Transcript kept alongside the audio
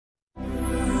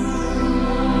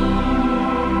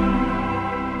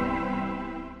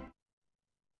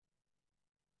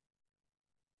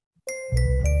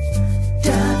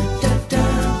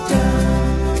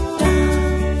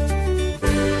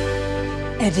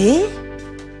Eddie,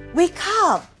 wake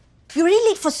up. You're really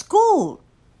late for school.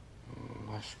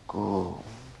 My school.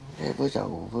 Levels are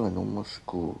over, no more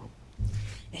school.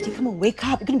 Eddie, come on, wake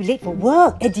up. You're going to be late for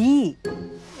work, Eddie.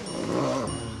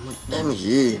 What time is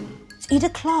it? It's 8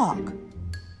 o'clock.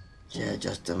 She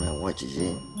adjusted my watch, is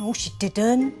it? No, she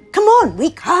didn't. Come on,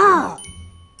 wake up.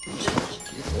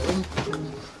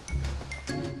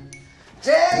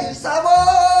 Jay, Sabo!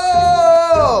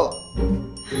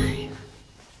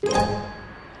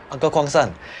 Uncle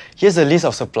Kwang-san, here's the list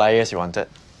of suppliers you wanted.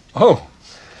 Oh,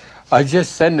 I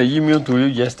just sent the email to you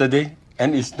yesterday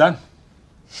and it's done.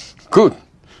 Good.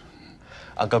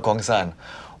 Uncle Kwang-san,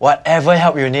 whatever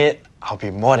help you need, I'll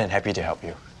be more than happy to help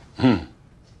you.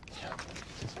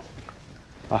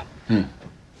 Okay.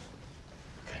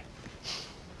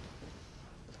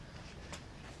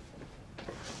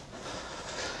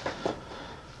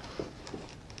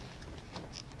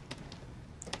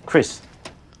 Chris,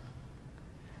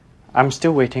 I'm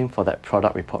still waiting for that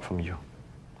product report from you.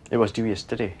 It was due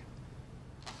yesterday.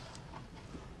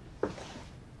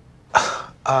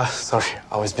 Sorry,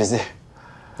 I was busy.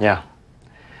 Yeah.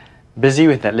 Busy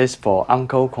with that list for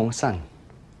Uncle Kwang-san.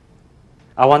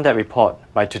 I want that report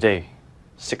by today,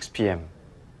 6 p.m.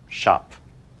 sharp.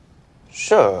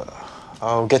 Sure,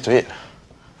 I'll get to it.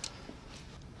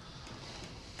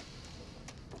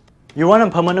 You want a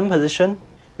permanent position?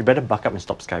 You better buck up and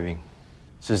stop skiving.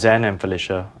 Suzanne and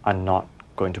Felicia are not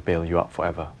going to bail you out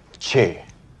forever. Che.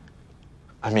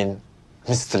 I mean,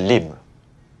 Mr. Lim.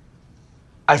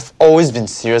 I've always been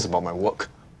serious about my work.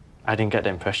 I didn't get the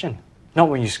impression. Not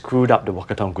when you screwed up the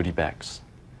Walkathon goodie bags.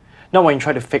 Not when you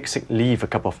tried to fake sick leave a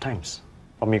couple of times.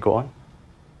 Want me to go on?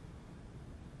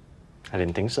 I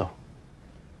didn't think so.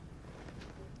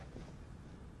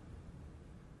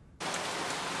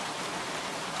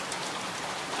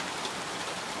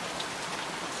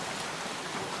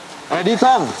 Eddie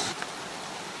Tong.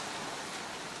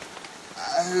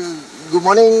 Good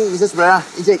morning, Mrs. Pereira.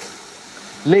 Ijek.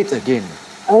 Late again.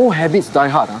 All habits die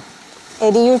hard, huh?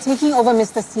 Eddie, you're taking over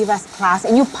Mr. Siva's class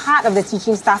and you're part of the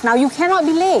teaching staff now. You cannot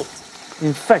be late.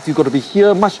 In fact, you've got to be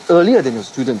here much earlier than your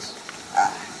students.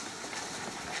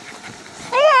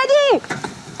 Hey, Eddie!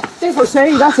 Thanks for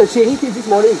sharing that's a training tip this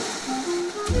morning.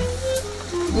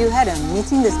 You had a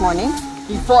meeting this morning?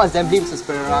 Before assembly, Mrs.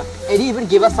 Pereira, Eddie even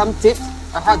gave us some tips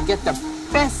on how to get the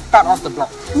best start off the block.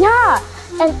 Yeah,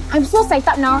 and I'm so psyched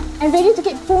up now. I'm ready to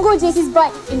get Pungo JC's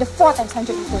butt in the 4 times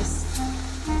 100 meters.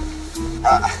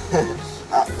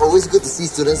 Always good to see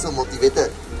students so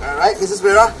motivated. Alright, Mrs.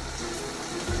 Pereira?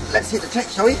 Let's hit the track,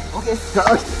 shall we? Okay.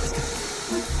 I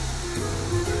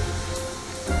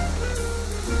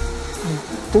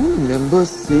don't remember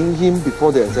seeing him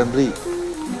before the assembly.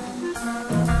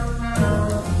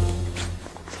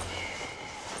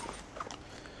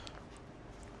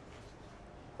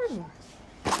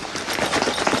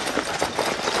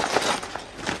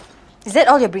 Is that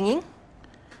all you're bringing?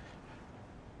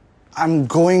 I'm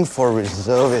going for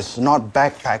reservist, not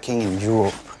backpacking in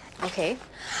Europe. Okay.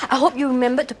 I hope you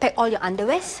remembered to pack all your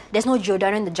underwears. There's no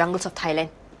Giordano in the jungles of Thailand.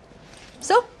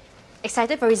 So,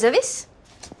 excited for reservist?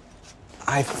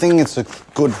 I think it's a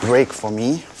good break for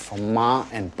me, from Ma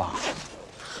and Pa.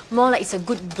 More like it's a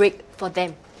good break for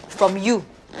them. From you.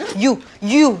 You!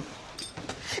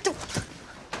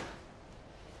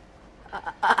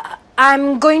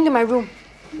 I'm going to my room.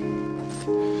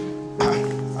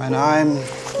 And I'm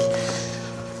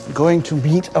going to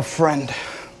meet a friend.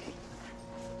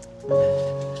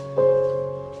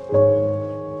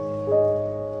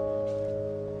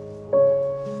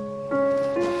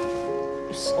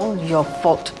 It's all your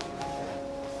fault.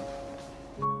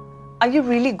 Are you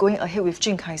really going ahead with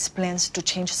Jin Kai's plans to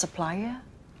change supplier?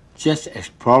 Just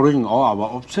exploring all our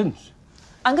options.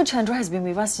 Uncle Chandra has been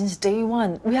with us since day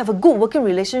one. We have a good working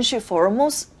relationship for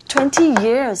almost 20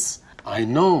 years. I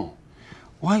know.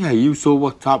 Why are you so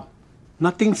worked up?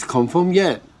 Nothing's confirmed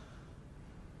yet.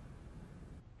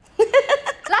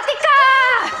 Latika!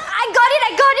 I got it!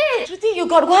 Shruti, you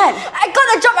got what? I got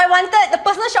the job I wanted, the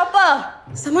personal shopper.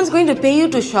 Someone's going to pay you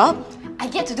to shop? I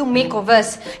get to do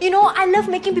makeovers. You know, I love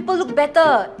making people look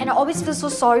better. And I always feel so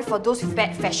sorry for those with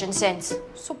bad fashion sense.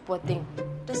 So poor thing.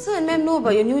 Does Sir and Ma'am know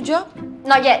about your new job?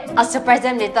 Not yet. I'll surprise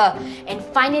them later. And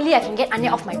finally, I can get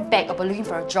Anya off my back about looking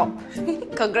for a job.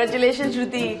 Congratulations,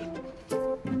 Shruti.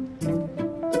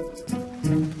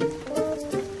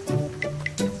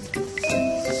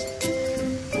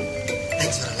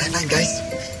 Thanks for the lifeline, guys.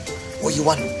 What you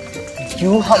want?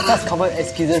 You helped us cover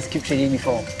excuses keep trading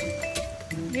before.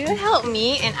 You help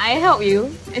me and I help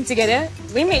you. And together,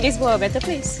 we make this world a better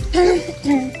place.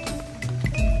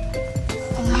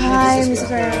 Hi, Mr.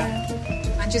 Pereira.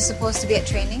 Aren't you supposed to be at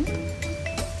training?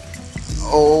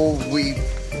 Oh, we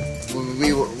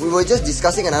were just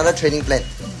discussing another training plan.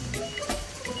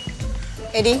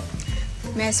 Eddie,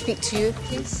 may I speak to you,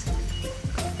 please?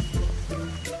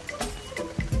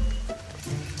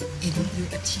 Eddie, you're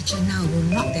a teacher now. You're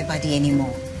not their buddy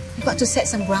anymore. You've got to set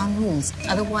some ground rules.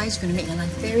 Otherwise, you're going to make your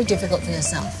life very difficult for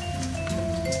yourself.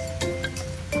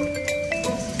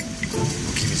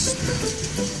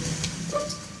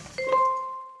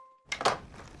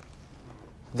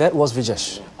 That was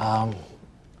Vijesh.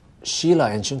 Sheila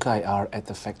and Chunkai are at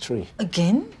the factory.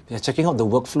 Again? They're checking out the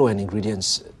workflow and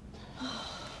ingredients.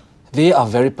 They are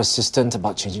very persistent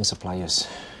about changing suppliers.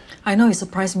 I know, it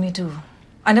surprised me too.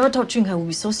 I never thought Chunkai would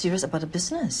be so serious about the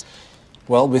business.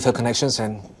 Well, with her connections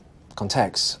and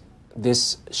contacts,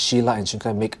 this Sheila and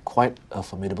Chunkai make quite a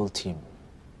formidable team.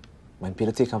 When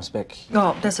Peter Tay comes back...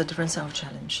 Oh, that's a different set of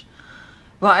challenge.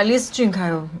 Well, at least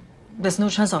Chunkai, there's no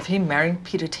chance of him marrying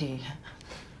Peter Tay.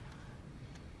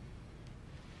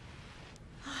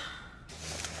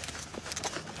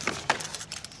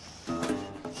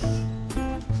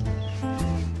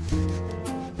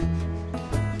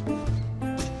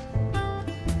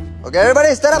 Okay,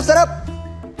 everybody, stand up!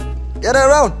 Gather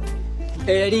around!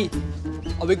 Hey Eddie,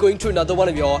 are we going through another one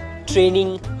of your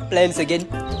training plans again?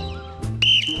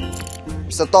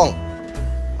 Mr. Tong,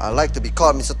 I'd like to be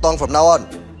called Mr. Tong from now on.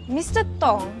 Mr.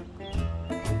 Tong?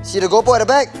 See the GoPro at the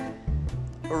back?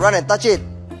 Run and touch it.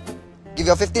 Give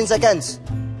you 15 seconds.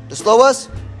 The slowest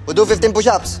will do 15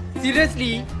 push-ups.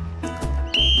 Seriously?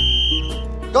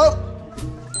 Go!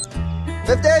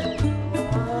 15,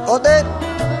 14,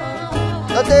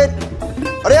 13,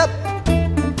 hurry up!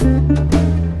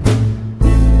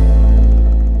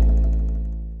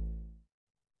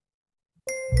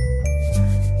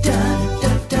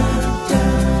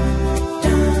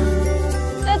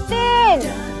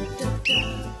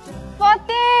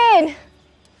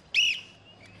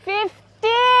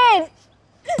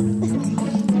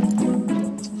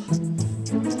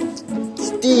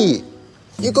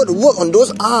 You got to work on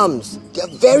those arms. They're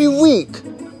very weak.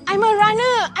 I'm a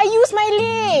runner. I use my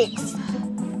legs.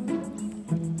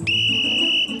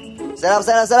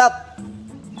 Stand up.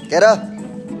 Get up.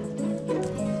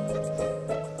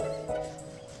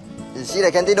 You see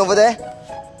the canteen over there?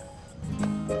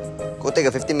 Go take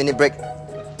a 15-minute break.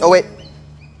 Oh, wait.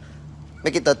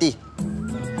 Make it 30.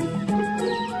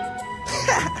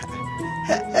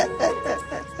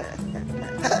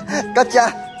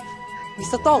 Gotcha.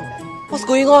 Mr. Tong, what's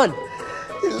going on?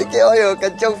 Look at all your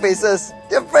kanchong faces.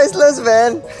 They're priceless,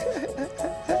 man.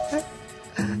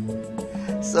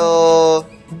 So,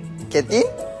 canteen?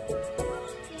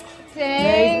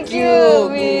 Thank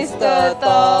you, Mr.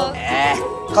 Tong.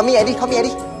 Call me Eddie.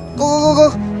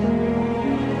 Go.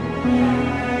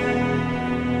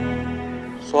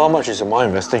 So how much is your mom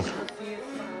investing?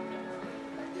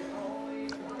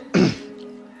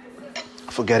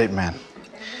 Forget it, man.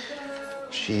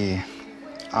 She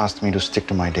asked me to stick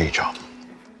to my day job.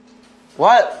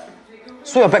 What?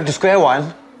 So you're back to square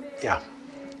one? Yeah,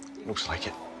 looks like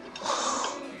it.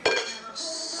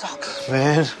 Sucks,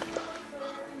 man.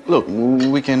 Look,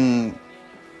 we can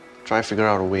try figure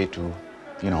out a way to,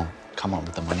 come up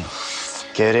with the money.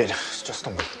 Get it. It's just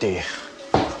not my day.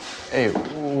 Hey,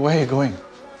 where are you going?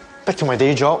 Back to my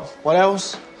day job. What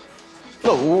else?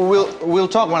 Look, we'll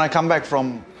talk when I come back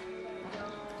from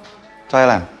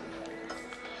Thailand.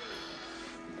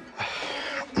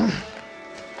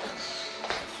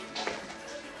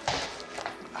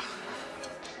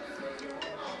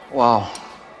 Wow.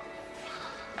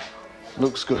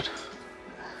 Looks good.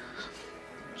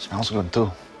 Smells good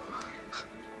too.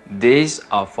 These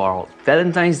are for our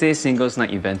Valentine's Day Singles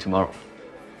Night event tomorrow.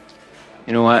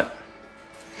 You know what?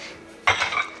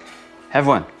 Have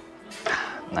one.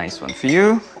 Nice one for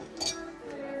you.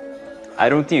 I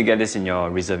don't think you get this in your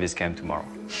reservist camp tomorrow.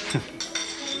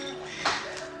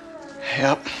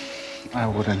 Yep, I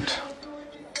wouldn't.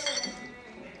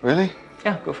 Really?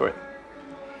 Yeah, go for it.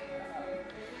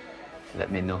 Let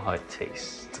me know how it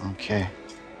tastes. Okay.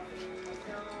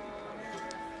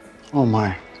 Oh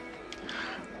my.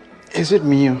 Is it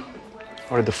me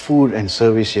or the food and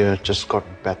service here just got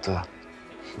better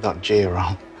without Jay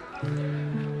around?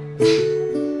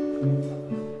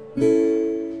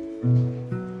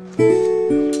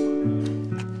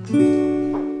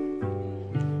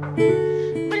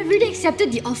 But I've already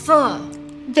accepted the offer.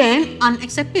 Then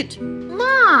unaccept it.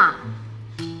 Ma!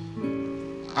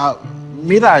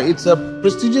 Mira, it's a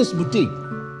prestigious boutique.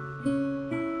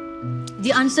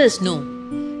 The answer is no.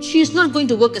 She is not going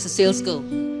to work as a sales girl.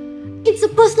 It's a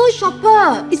personal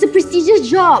shopper. It's a prestigious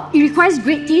job. It requires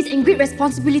great taste and great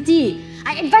responsibility.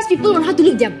 I advise people on how to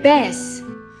look their best.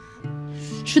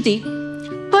 Shruti,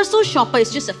 Personal shopper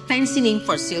is just a fancy name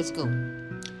for a sales girl.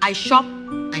 I shop,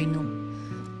 I know.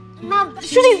 Now,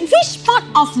 Shruti, which part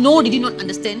of no did you not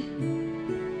understand?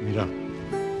 Mira,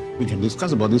 we can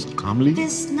discuss about this calmly.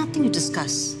 There's nothing to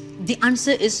discuss. The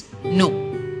answer is no.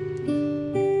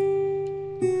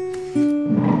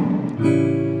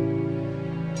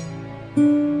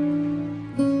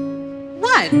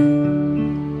 What?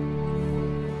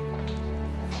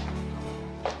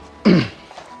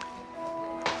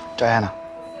 Diana,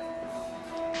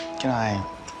 can I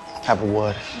have a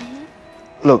word?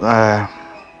 Look,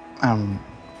 I'm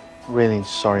really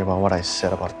sorry about what I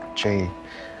said about Jay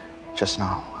just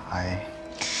now.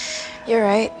 You're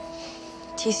right.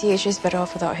 TCH is better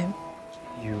off without him.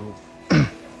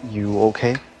 You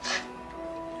okay?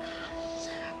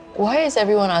 Why is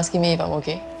everyone asking me if I'm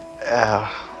okay?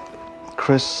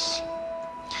 Chris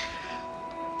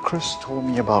told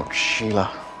me about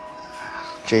Sheila,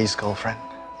 Jay's girlfriend.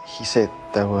 He said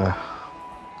they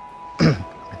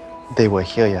were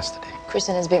here yesterday. Chris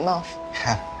and his big mouth.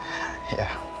 Yeah.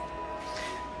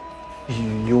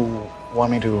 You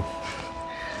want me to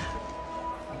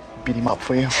beat him up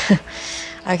for you?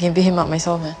 I can beat him up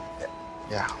myself, man.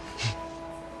 Yeah.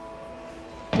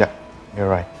 Yeah, you're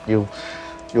right.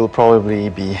 You'll probably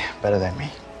be better than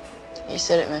me. You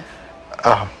said it, man.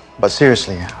 But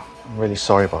seriously, I'm really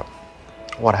sorry about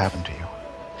what happened to you.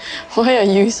 Why are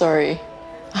you sorry?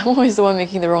 I'm always the one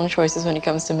making the wrong choices when it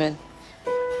comes to men.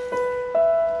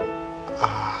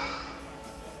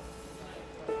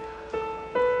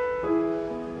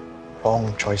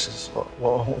 Wrong choices?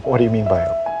 What do you mean by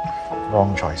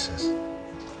wrong choices?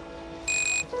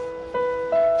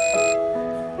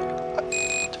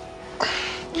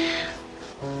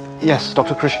 Yes,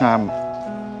 Dr. Krishna, I'm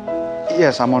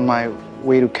on my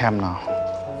way to camp now.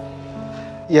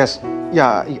 Yes,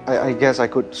 yeah, I guess I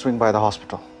could swing by the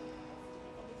hospital.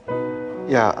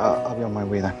 Yeah, I'll be on my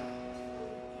way then.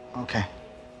 Okay.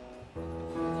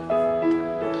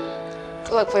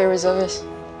 Good luck for your reservist.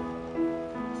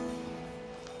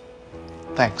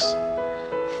 Thanks.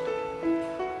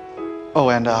 Oh,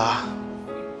 and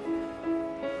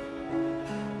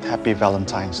happy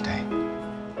Valentine's Day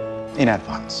in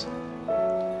advance.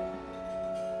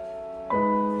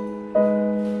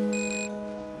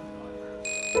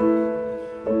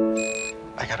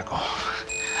 I gotta go.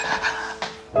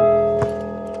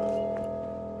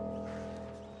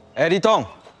 Eddie Tong,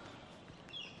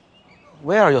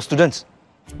 where are your students?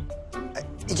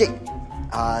 Jake,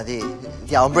 they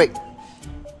are on break.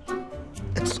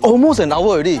 It's almost an hour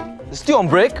already. They're still on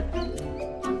break?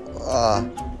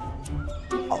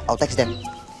 I'll text them.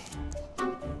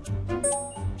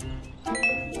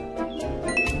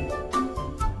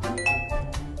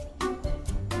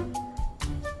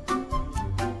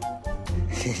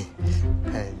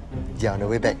 They're on the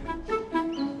way back.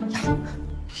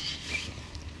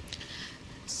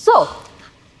 So,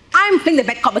 I'm playing the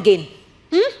bad cop again.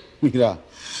 Mira,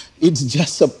 it's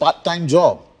just a part-time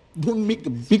job. Don't make a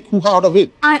big hoo-ha out of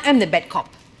it. I am the bad cop.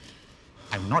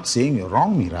 I'm not saying you're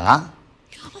wrong, Mira.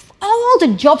 Of all the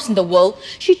jobs in the world,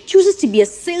 she chooses to be a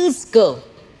sales girl.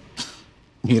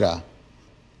 Mira,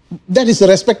 that is a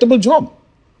respectable job.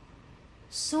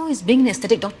 So is being an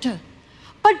aesthetic doctor.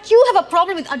 But you have a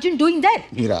problem with Arjun doing that.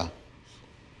 Mira,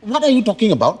 what are you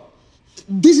talking about?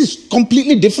 This is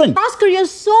completely different. Oscar, you're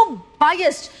so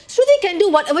biased. Shruti can do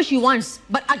whatever she wants,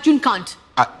 but Arjun can't.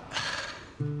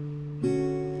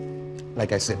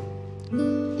 Like I said,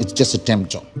 it's just a temp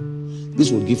job.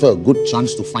 This will give her a good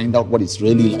chance to find out what it's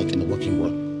really like in the working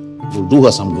world. It will do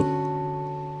her some good.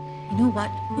 You know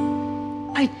what?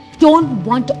 I don't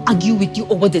want to argue with you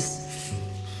over this.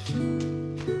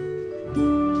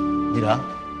 Mira?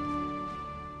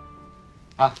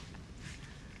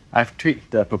 I've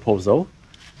tweaked the proposal.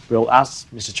 We'll ask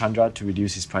Mr. Chandra to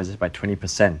reduce his prices by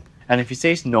 20%. And if he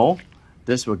says no,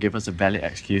 this will give us a valid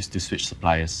excuse to switch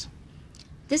suppliers.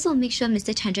 This will make sure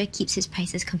Mr. Chandra keeps his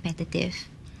prices competitive.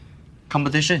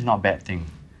 Competition is not a bad thing.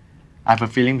 I have a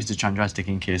feeling Mr. Chandra is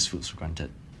taking KS Foods for granted.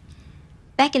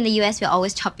 Back in the US, we're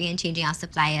always chopping and changing our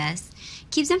suppliers.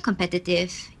 Keeps them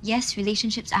competitive. Yes,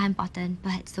 relationships are important,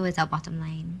 but so is our bottom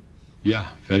line. Yeah,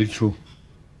 very true.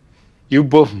 You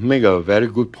both make a very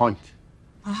good point.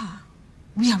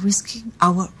 We are risking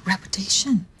our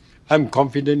reputation. I'm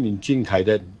confident in Jing Kai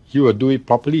that he will do it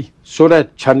properly so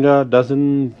that Chandra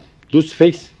doesn't lose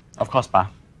face. Of course, Pa.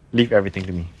 Leave everything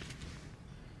to me.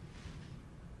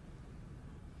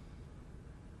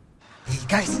 Hey,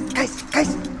 guys!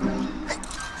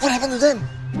 What happened to them?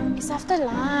 It's after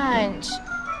lunch.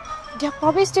 They're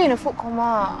probably still in a food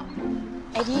coma.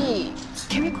 Eddie,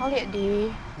 can we call it a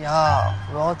day? Yeah,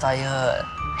 we're all tired.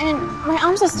 And my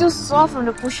arms are still sore from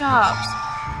the push-ups,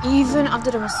 even after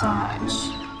the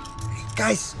massage.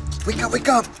 Guys, wake up, wake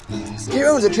up. Let's carry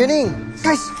on with the training.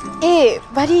 Guys. Hey,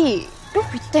 buddy, don't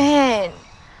pretend.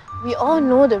 We all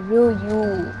know the real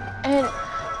you. And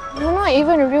you're not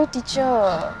even a real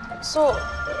teacher. So,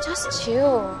 just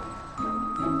chill.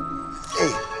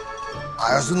 Hey,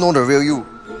 I also know the real you.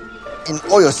 In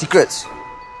all your secrets.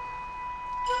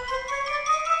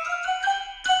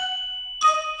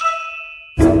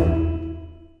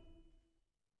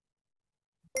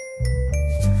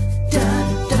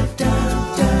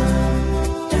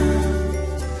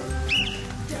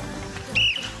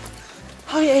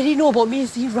 How did Eddie know about me and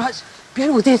Steve Raj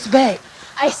behind Uday's back?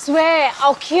 I swear,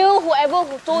 I'll kill whoever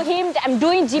who told him that I'm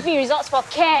doing GP results for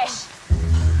cash.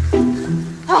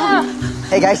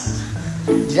 Hey guys,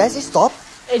 did I say stop?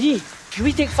 Eddie, can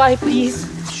we take 5, please?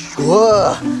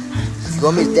 Sure. You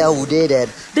want me to tell Uday that?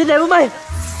 Then never mind.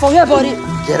 Forget about it.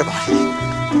 Forget about it.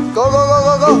 Go, go, go,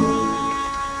 go, go.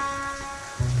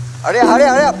 Hurry up, hurry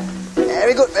up, hurry up.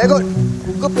 Very good, very good.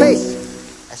 Good pace.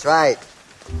 That's right.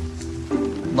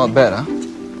 Not bad, huh?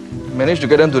 Managed to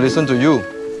get them to listen to you.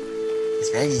 It's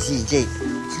very easy, Jake.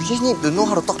 You just need to know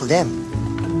how to talk to them.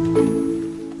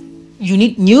 You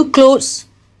need new clothes,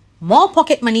 more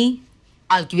pocket money,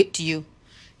 I'll give it to you.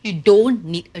 You don't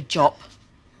need a job.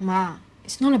 Ma,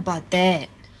 it's not about that.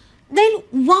 Then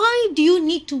why do you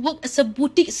need to work as a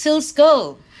boutique sales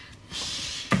girl?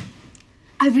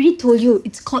 I already told you,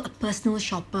 it's called a personal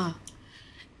shopper.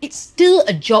 It's still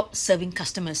a job serving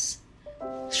customers.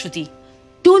 Shruti,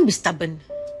 don't be stubborn.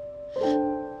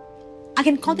 I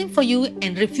can call them for you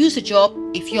and refuse a job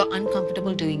if you're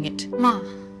uncomfortable doing it. Ma,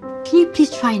 can you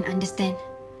please try and understand?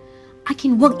 I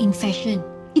can work in fashion.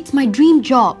 It's my dream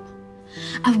job.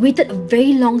 I've waited a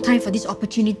very long time for this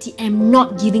opportunity and I'm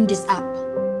not giving this up.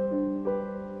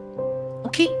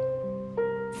 Okay,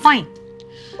 fine.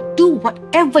 Do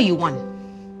whatever you want.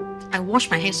 I wash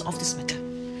my hands off this matter.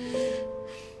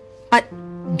 But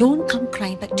don't come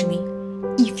crying back to me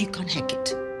if you can't hack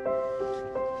it.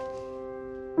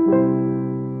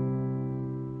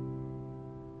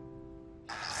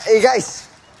 Hey guys,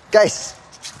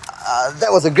 that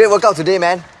was a great workout today,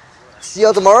 man. See you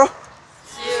all tomorrow.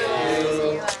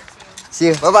 See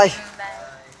you. Bye bye.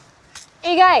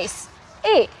 Hey guys,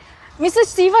 hey, Mr.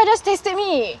 Siva just texted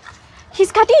me.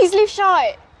 He's cutting his leave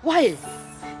short. Why?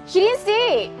 He didn't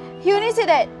say. He only said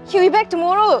that he'll be back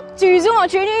tomorrow to resume our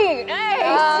training. Nice,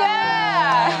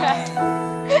 yeah.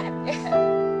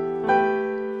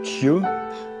 Chew?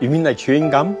 You mean like chewing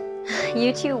gum?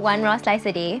 You chew 1 raw slice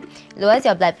a day, lowers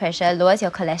your blood pressure, lowers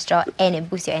your cholesterol, and it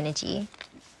boosts your energy.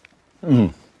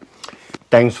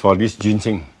 Thanks for this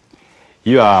ginseng.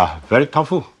 You are very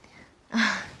thoughtful.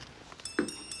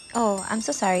 Oh, I'm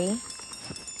so sorry.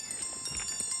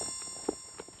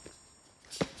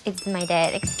 It's my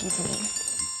dad, excuse me.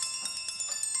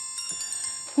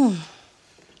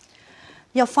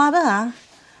 Your father,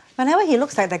 whenever he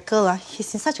looks like that girl,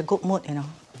 he's in such a good mood, you know.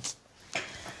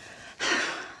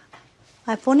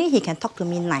 If only he can talk to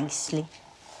me nicely.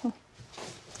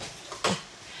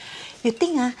 You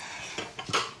think,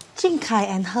 Jing Kai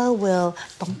and her will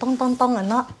dong dong dong dong or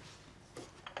not?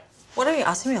 Why don't you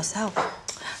ask him yourself?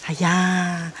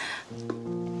 Aiya.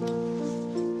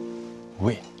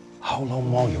 Wait, how long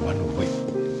more you want to wait?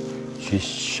 She's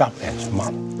sharp and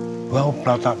smart, well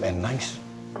brought up and nice.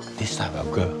 This type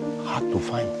of girl, hard to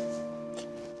find.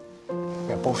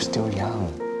 We're both still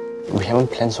young. We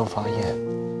haven't planned so far yet.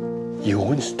 You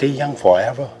won't stay young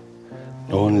forever.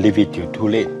 Don't leave it till too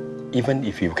late. Even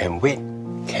if you can wait,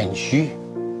 can she?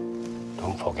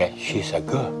 Don't forget, she's a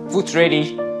girl. Food's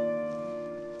ready.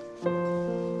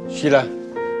 Sheila,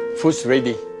 food's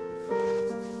ready.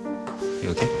 You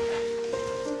okay?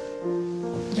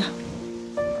 Yeah.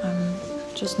 I'm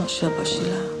just not sure about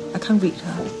Sheila. I can't read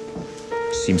her.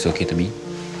 Seems okay to me.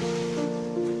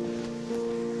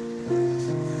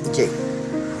 Jake,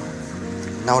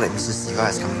 now that Mr. Siva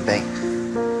is coming back,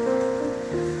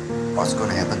 what's going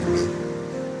to happen to me?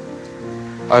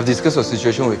 I've discussed the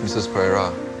situation with Mrs.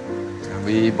 Pereira. And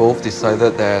we both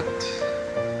decided that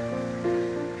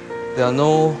there are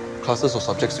no classes or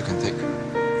subjects you can take.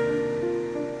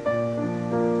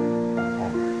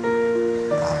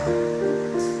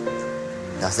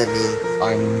 Does that mean...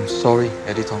 I'm sorry,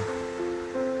 Eddie Tong.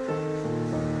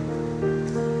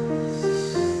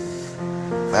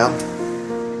 Well,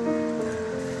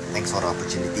 thanks for the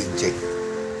opportunity, Jake.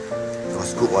 It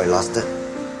was good while it lasted.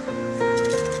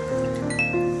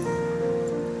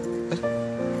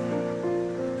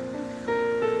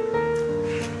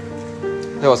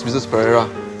 That was Mrs. Pereira.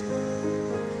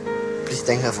 Please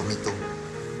thank her for me too.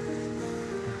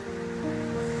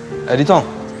 Eddie Tong,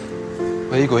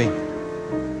 where are you going?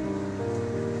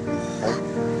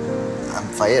 I'm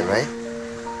fired, right?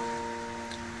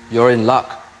 You're in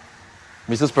luck.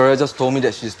 Mrs. Pereira just told me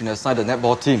that she's been assigned the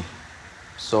netball team.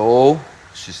 So,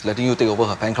 she's letting you take over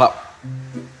her fan club.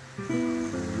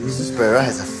 Mrs. Pereira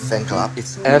has a fan club?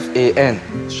 It's FAN,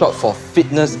 short for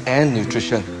Fitness and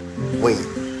Nutrition. Wait,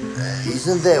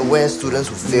 isn't that where students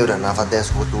who failed the NAFA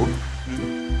test go to?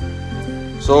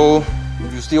 So,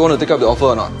 you still want to take up the offer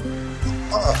or not?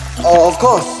 Oh, of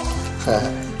course.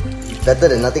 Better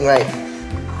than nothing, right?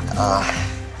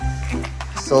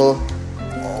 So,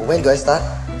 when do I start?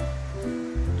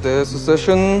 There's a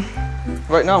session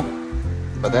right now.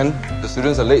 But then, the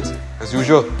students are late, as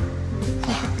usual.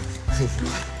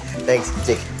 Thanks,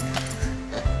 Jake.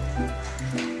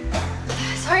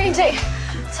 Sorry, Jake.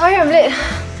 Sorry I'm late.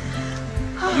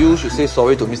 You should say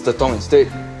sorry to Mr. Tong instead.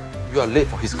 You are late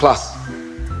for his class.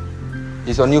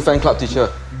 He's your new fan club teacher.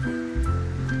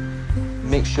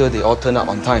 Make sure they all turn up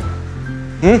on time.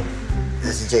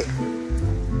 Yes, Jake.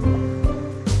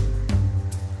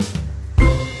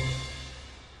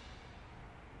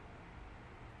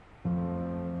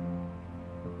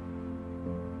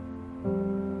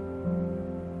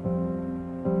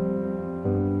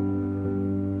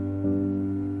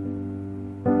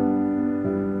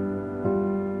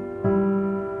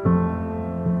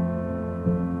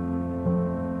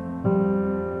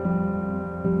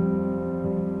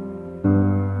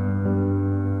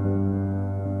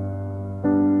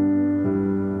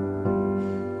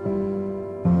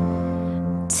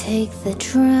 Take the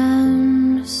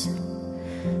drums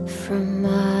from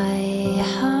my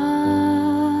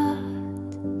heart.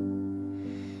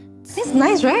 This is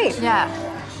nice, right? Yeah.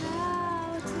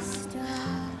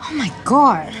 Oh my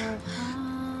god.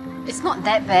 It's not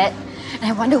that bad. And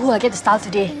I wonder who I'll get to style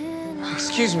today.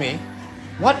 Excuse me,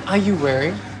 what are you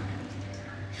wearing?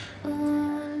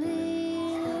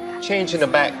 Change in the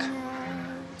back.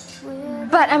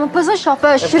 But I'm a personal shopper.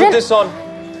 And Shouldn't... put this on.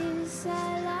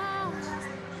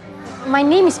 My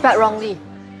name is spelled wrongly.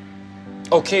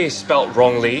 Okay, spelled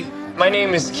wrongly. My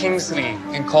name is Kingsley.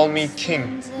 You can call me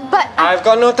King. But I've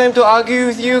got no time to argue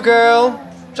with you, girl.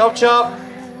 Chop chop.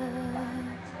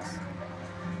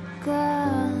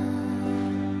 Girl.